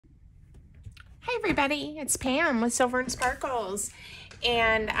Hi everybody, it's Pam with Silver and Sparkles,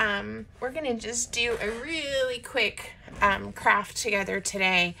 and we're gonna just do a really quick craft together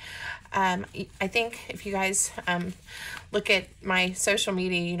today. I think if you guys look at my social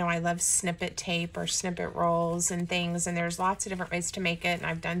media, you know I love snippet tape or snippet rolls and things, and there's lots of different ways to make it, and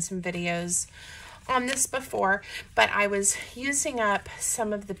I've done some videos on this before, but I was using up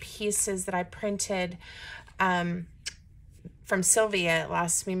some of the pieces that I printed from Sylvia at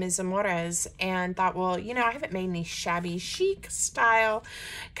Las Mimes Amores, and thought, well, you know, I haven't made any shabby chic style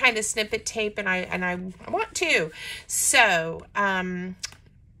kind of snippet tape, and I want to. So I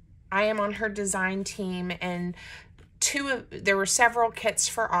am on her design team, and there were several kits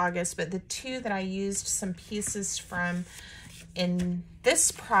for August, but the two that I used some pieces from in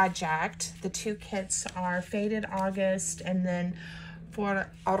this project, the two kits are Faded August and then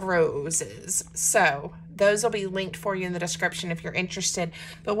For Roses. So those will be linked for you in the description if you're interested.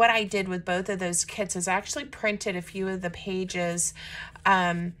 But what I did with both of those kits is I actually printed a few of the pages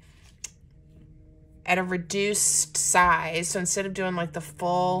at a reduced size. So instead of doing like the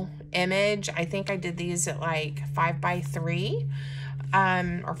full image, I think I did these at like 5x3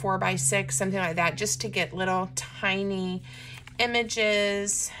 or 4x6, something like that, just to get little tiny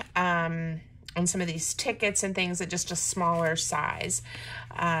images on some of these tickets and things at just a smaller size.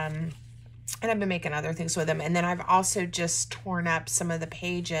 And I've been making other things with them. And then I've also just torn up some of the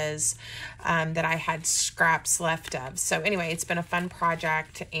pages that I had scraps left of. So anyway, it's been a fun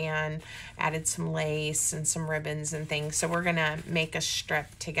project, and added some lace and some ribbons and things. So we're gonna make a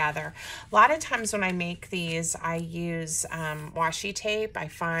strip together. A lot of times when I make these, I use washi tape. I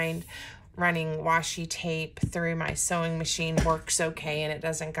find running washi tape through my sewing machine works okay, and it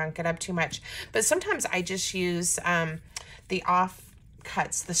doesn't gunk it up too much. But sometimes I just use the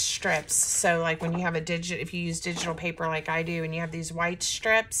offcuts, the strips. So like when you have if you use digital paper like I do, and you have these white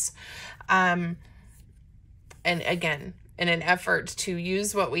strips, and again, in an effort to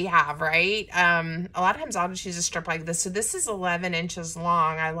use what we have, right? A lot of times I'll just use a strip like this. So this is 11 inches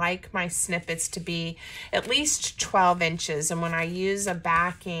long. I like my snippets to be at least 12 inches. And when I use a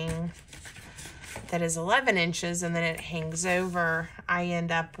backing that is 11 inches and then it hangs over, I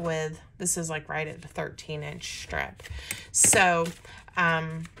end up with, this is like right at a 13-inch strip. So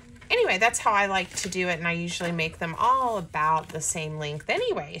anyway, that's how I like to do it, and I usually make them all about the same length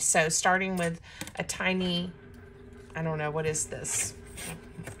anyway. So starting with a tiny, I don't know, what is this?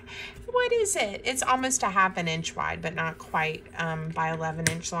 What is it? It's almost a ½ inch wide, but not quite, by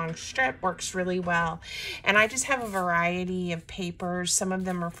 11-inch long strip. Works really well. And I just have a variety of papers. Some of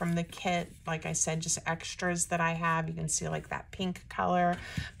them are from the kit, like I said, just extras that I have. You can see like that pink color,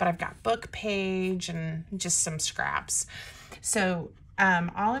 but I've got book page and just some scraps. So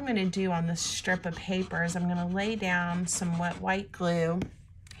all I'm going to do on this strip of paper is I'm going to lay down some wet white glue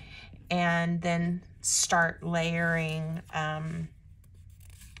and then start layering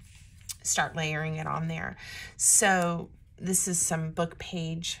it on there. So this is some book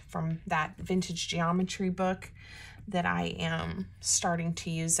page from that vintage geometry book that I am starting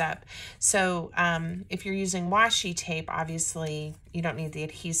to use up. So if you're using washi tape, obviously you don't need the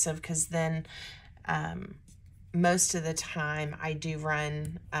adhesive, because then most of the time I do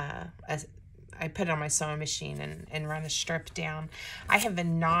run I put it on my sewing machine and run a strip down. I have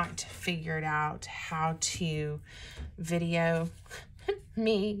not figured out how to video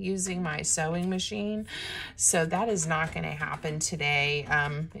me using my sewing machine, so that is not going to happen today.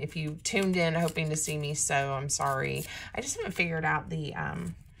 If you tuned in hoping to see me sew, I'm sorry. I just haven't figured out the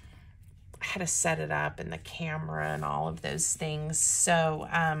how to set it up and the camera and all of those things. So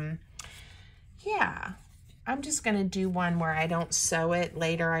yeah, I'm just going to do one where I don't sew it.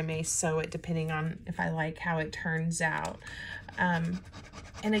 Later I may sew it depending on if I like how it turns out. And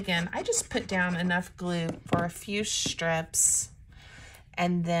again, I just put down enough glue for a few strips,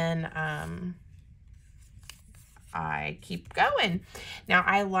 and then I keep going. Now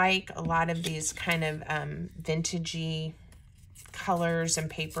I like a lot of these kind of vintagey colors and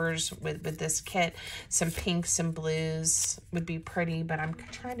papers with this kit. Some pinks and blues would be pretty, but I'm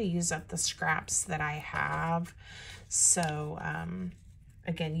trying to use up the scraps that I have. So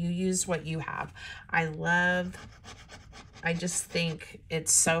again, you use what you have. I just think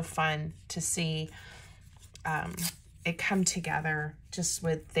it's so fun to see it come together just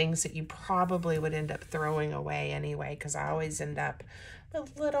with things that you probably would end up throwing away anyway, because I always end up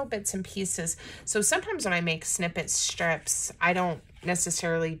with little bits and pieces. So sometimes when I make snippet strips, I don't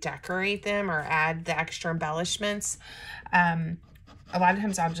necessarily decorate them or add the extra embellishments. A lot of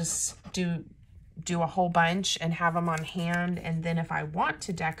times I'll just do a whole bunch and have them on hand, and then if I want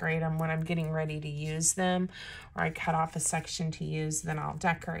to decorate them when I'm getting ready to use them, or I cut off a section to use, then I'll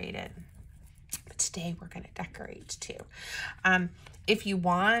decorate it. today we're going to decorate too. If you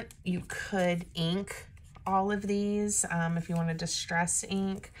want, you could ink all of these if you want to distress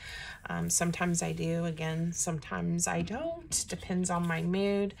ink. Sometimes I do, again, sometimes I don't, depends on my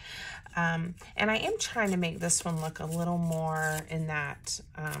mood. And I am trying to make this one look a little more in that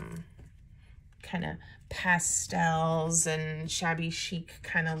kind of pastels and shabby chic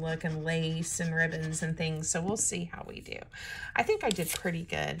kind of look, and lace and ribbons and things. So we'll see how we do. I think I did pretty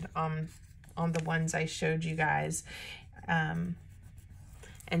good on the ones I showed you guys.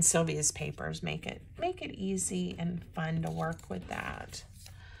 And Sylvia's papers make it easy and fun to work with that.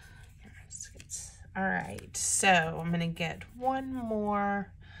 All right, so I'm gonna get one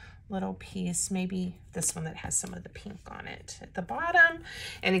more little piece, maybe this one that has some of the pink on it at the bottom.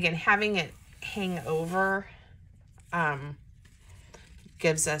 And again, having it hang over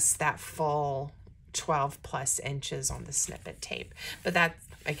gives us that full 12+ inches on the snippet tape. But that,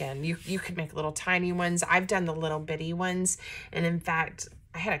 again, you could make little tiny ones. I've done the little bitty ones, and in fact,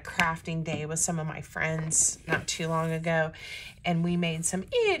 I had a crafting day with some of my friends not too long ago, and we made some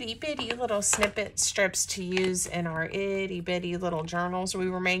itty bitty little snippet strips to use in our itty bitty little journals we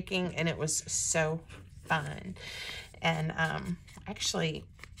were making, and it was so fun. And actually,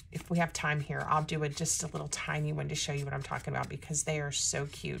 if we have time here, I'll do just a little tiny one to show you what I'm talking about, because they are so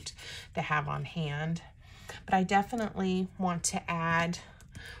cute to have on hand. But I definitely want to add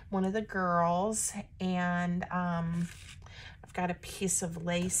one of the girls, and I've got a piece of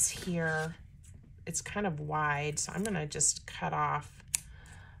lace here. It's kind of wide, so I'm gonna just cut off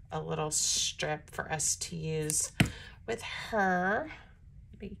a little strip for us to use with her.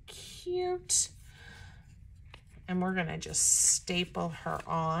 Be cute. And we're gonna just staple her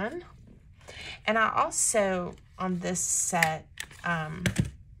on. And I also, on this set,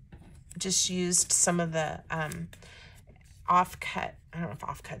 just used some of the offcut, I don't know if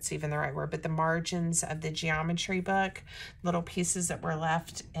offcut's even the right word, but the margins of the geometry book, little pieces that were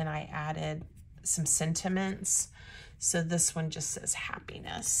left, and I added some sentiments. So this one just says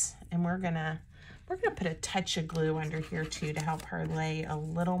happiness. And we're gonna put a touch of glue under here too to help her lay a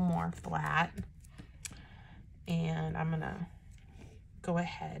little more flat. And I'm gonna go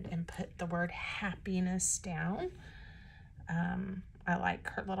ahead and put the word happiness down. I like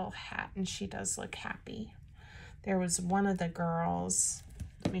her little hat, and she does look happy. There was one of the girls,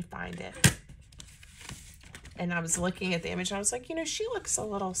 let me find it. And I was looking at the image, and I was like, you know, she looks a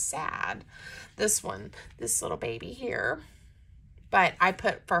little sad. This one, this little baby here. But I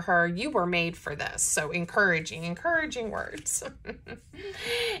put for her, you were made for this. So encouraging words.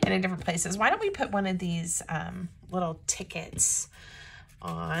 And in different places. Why don't we put one of these little tickets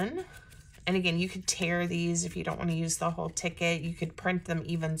on? And again, you could tear these if you don't want to use the whole ticket. You could print them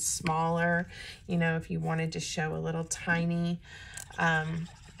even smaller, you know, if you wanted to show a little tiny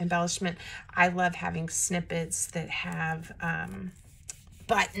embellishment. I love having snippets that have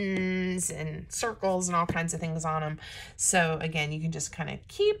buttons and circles and all kinds of things on them. So again, you can just kind of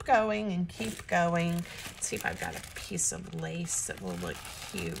keep going and keep going. Let's see if I've got a piece of lace that will look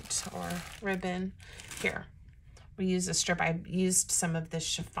cute, or ribbon. Here, we use a strip. I used some of this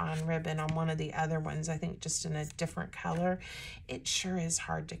chiffon ribbon on one of the other ones, I think just in a different color. It sure is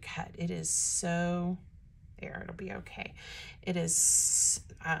hard to cut. It is so, there, it'll be okay. It is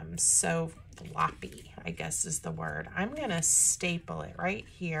so floppy, I guess is the word. I'm gonna staple it right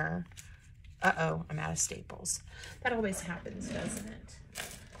here. Uh-oh, I'm out of staples. That always happens, doesn't it?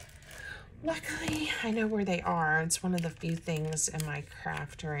 Luckily, I know where they are. It's one of the few things in my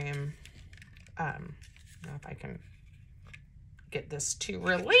craft room. I don't know if I can get this to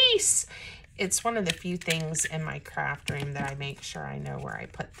release. It's one of the few things in my craft room that I make sure I know where I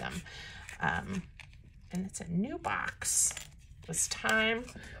put them. And it's a new box. It's time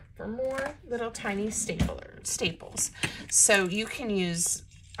for more little tiny staples. So you can use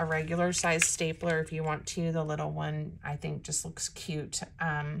a regular size stapler if you want to. The little one, I think, just looks cute.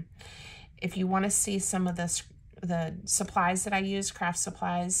 If you want to see some of the supplies that I use, craft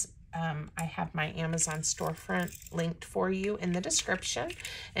supplies, I have my Amazon storefront linked for you in the description,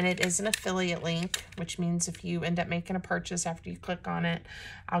 and it is an affiliate link, which means if you end up making a purchase after you click on it,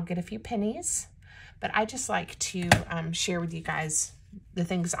 I'll get a few pennies. But I just like to share with you guys the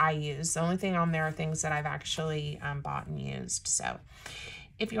things I use. The only thing on there are things that I've actually bought and used. So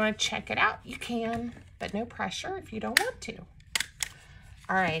if you want to check it out, you can, but no pressure if you don't want to.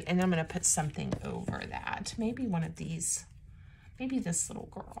 All right, and I'm going to put something over that. Maybe one of these, maybe this little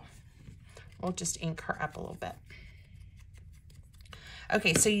girl. We'll just ink her up a little bit.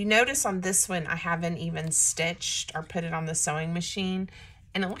 Okay, so you notice on this one, I haven't even stitched or put it on the sewing machine,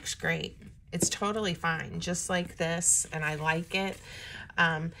 and it looks great. It's totally fine, just like this, and I like it.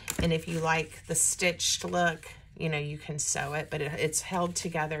 And if you like the stitched look, you know, you can sew it, but it's held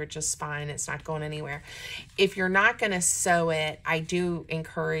together just fine. It's not going anywhere. If you're not going to sew it, I do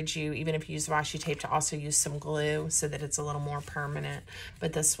encourage you, even if you use washi tape, to also use some glue so that it's a little more permanent,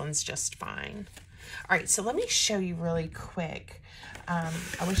 but this one's just fine. All right, so let me show you really quick. I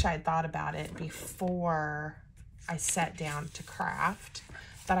wish I had thought about it before I sat down to craft,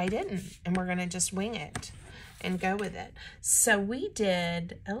 but I didn't, and we're going to just wing it and go with it. So we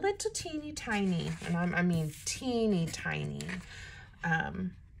did a little teeny tiny, and I mean teeny tiny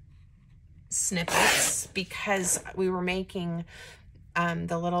snippets, because we were making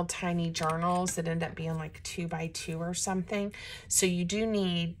the little tiny journals that end up being like 2 by 2 or something. So you do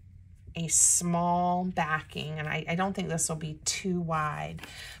need a small backing, and I don't think this will be too wide,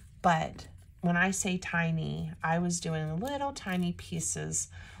 but when I say tiny, I was doing little tiny pieces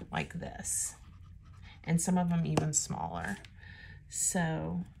like this, and some of them even smaller.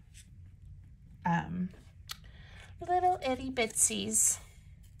 So, little itty bitsies.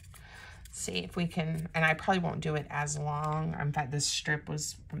 See if we can, and I probably won't do it as long. In fact, this strip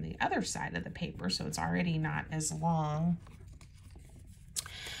was from the other side of the paper, so it's already not as long.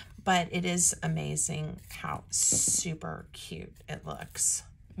 But it is amazing how super cute it looks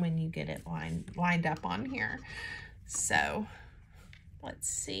when you get it lined up on here. So, let's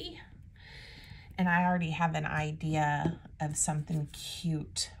see. And I already have an idea of something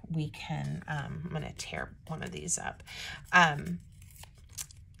cute we can, I'm going to tear one of these up.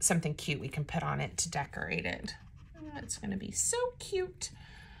 Something cute we can put on it to decorate it. Oh, it's going to be so cute.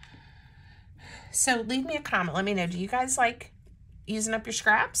 So leave me a comment. Let me know, do you guys like using up your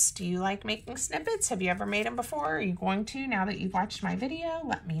scraps? Do you like making snippets? Have you ever made them before? Are you going to now that you've watched my video?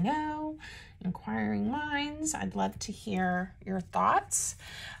 Let me know. Inquiring minds, I'd love to hear your thoughts.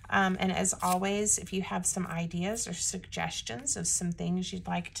 And as always, if you have some ideas or suggestions of some things you'd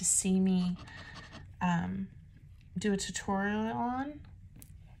like to see me do a tutorial on,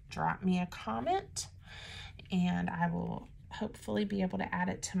 drop me a comment and I will hopefully be able to add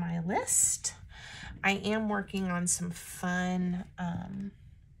it to my list. I am working on some fun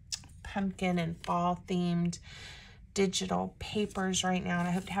pumpkin and fall themed digital papers right now, and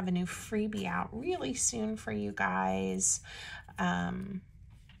I hope to have a new freebie out really soon for you guys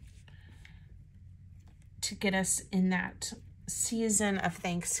to get us in that season of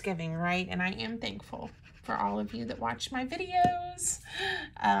Thanksgiving, right? And I am thankful for all of you that watch my videos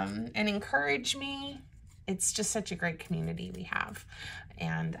and encourage me. It's just such a great community we have,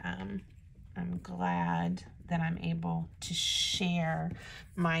 and I'm glad that I'm able to share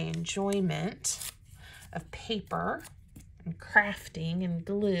my enjoyment of paper and crafting and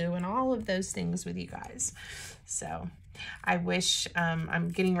glue and all of those things with you guys. So I wish, I'm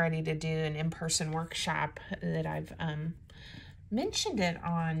getting ready to do an in-person workshop that I've mentioned it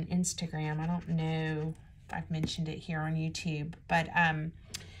on Instagram. I don't know if I've mentioned it here on YouTube, but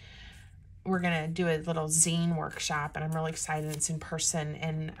we're gonna do a little zine workshop, and I'm really excited. It's in person,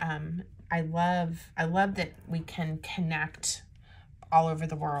 and I love that we can connect all over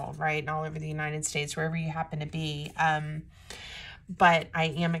the world, right? And all over the United States, wherever you happen to be. But I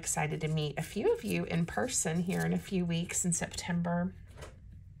am excited to meet a few of you in person here in a few weeks in September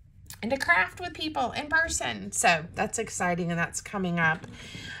and to craft with people in person. So that's exciting, and that's coming up.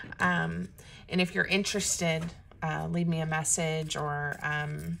 And if you're interested, leave me a message or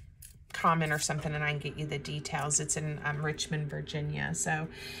comment or something, and I can get you the details. It's in Richmond, Virginia. So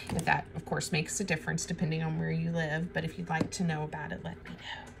if that, of course, makes a difference depending on where you live. But if you'd like to know about it, let me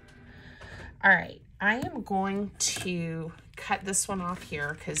know. All right, I am going to cut this one off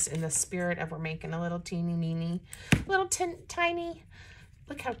here because in the spirit of we're making a little teeny, little tiny,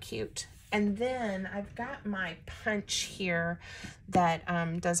 look how cute. And then I've got my punch here that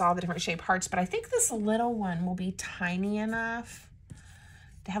does all the different shape hearts, but I think this little one will be tiny enough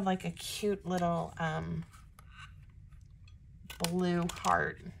to have like a cute little blue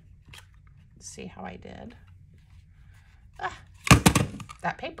heart. Let's see how I did.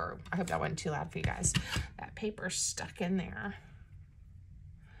 That paper, I hope that wasn't too loud for you guys. That paper's stuck in there.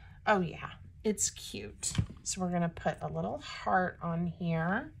 Oh yeah, it's cute. So we're gonna put a little heart on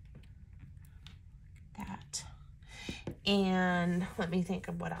here. That. And let me think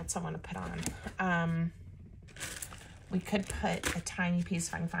of what else I want to put on. We could put a tiny piece,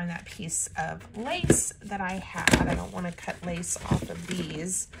 if I can find that piece of lace that I had. I don't want to cut lace off of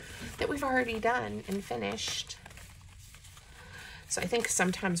these that we've already done and finished. So I think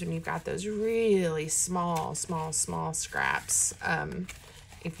sometimes when you've got those really small scraps,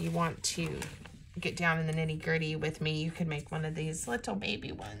 if you want to get down in the nitty-gritty with me, you could make one of these little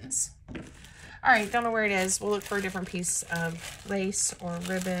baby ones. All right, don't know where it is. We'll look for a different piece of lace or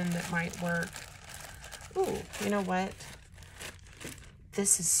ribbon that might work. Ooh, you know what?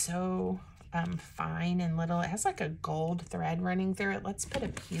 This is so fine and little. It has like a gold thread running through it. Let's put a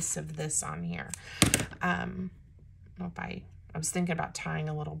piece of this on here. I was thinking about tying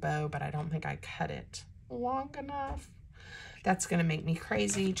a little bow, but I don't think I cut it long enough. That's going to make me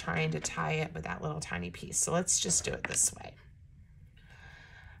crazy trying to tie it with that little tiny piece. So let's just do it this way.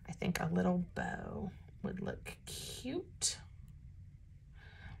 I think a little bow would look cute.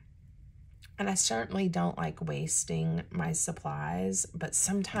 And I certainly don't like wasting my supplies, but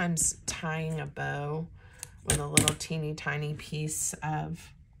sometimes tying a bow with a little teeny tiny piece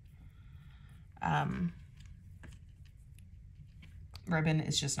of ribbon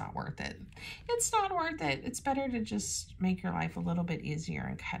is just not worth it. It's not worth it. It's better to just make your life a little bit easier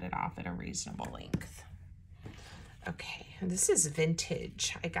and cut it off at a reasonable length. Okay, this is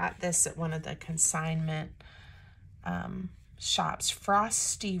vintage. I got this at one of the consignment shops.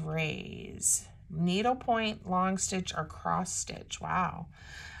 Frosty Rays. Needlepoint, long stitch, or cross stitch. Wow.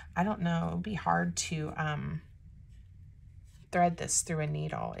 I don't know. It would be hard to thread this through a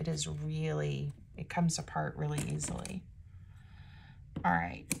needle. It is really, it comes apart really easily. All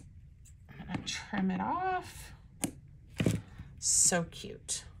right. I'm going to trim it off. So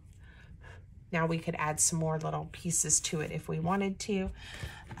cute. Now we could add some more little pieces to it if we wanted to.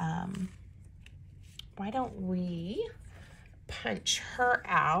 Why don't we punch her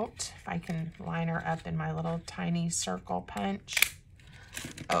out? If I can line her up in my little tiny circle punch.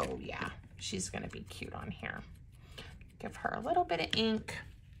 Oh yeah, she's gonna be cute on here. Give her a little bit of ink.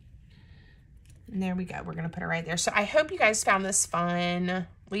 And there we go, we're gonna put her right there. So I hope you guys found this fun.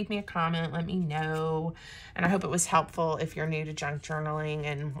 Leave me a comment, let me know. And I hope it was helpful if you're new to junk journaling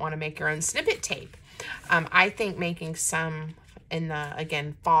and wanna make your own snippet tape. I think making some in the,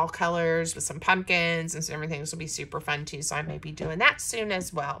 again, fall colors with some pumpkins and some everything will be super fun too. So I may be doing that soon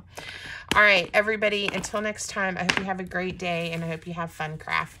as well. All right, everybody, until next time, I hope you have a great day and I hope you have fun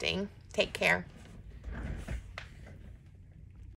crafting. Take care.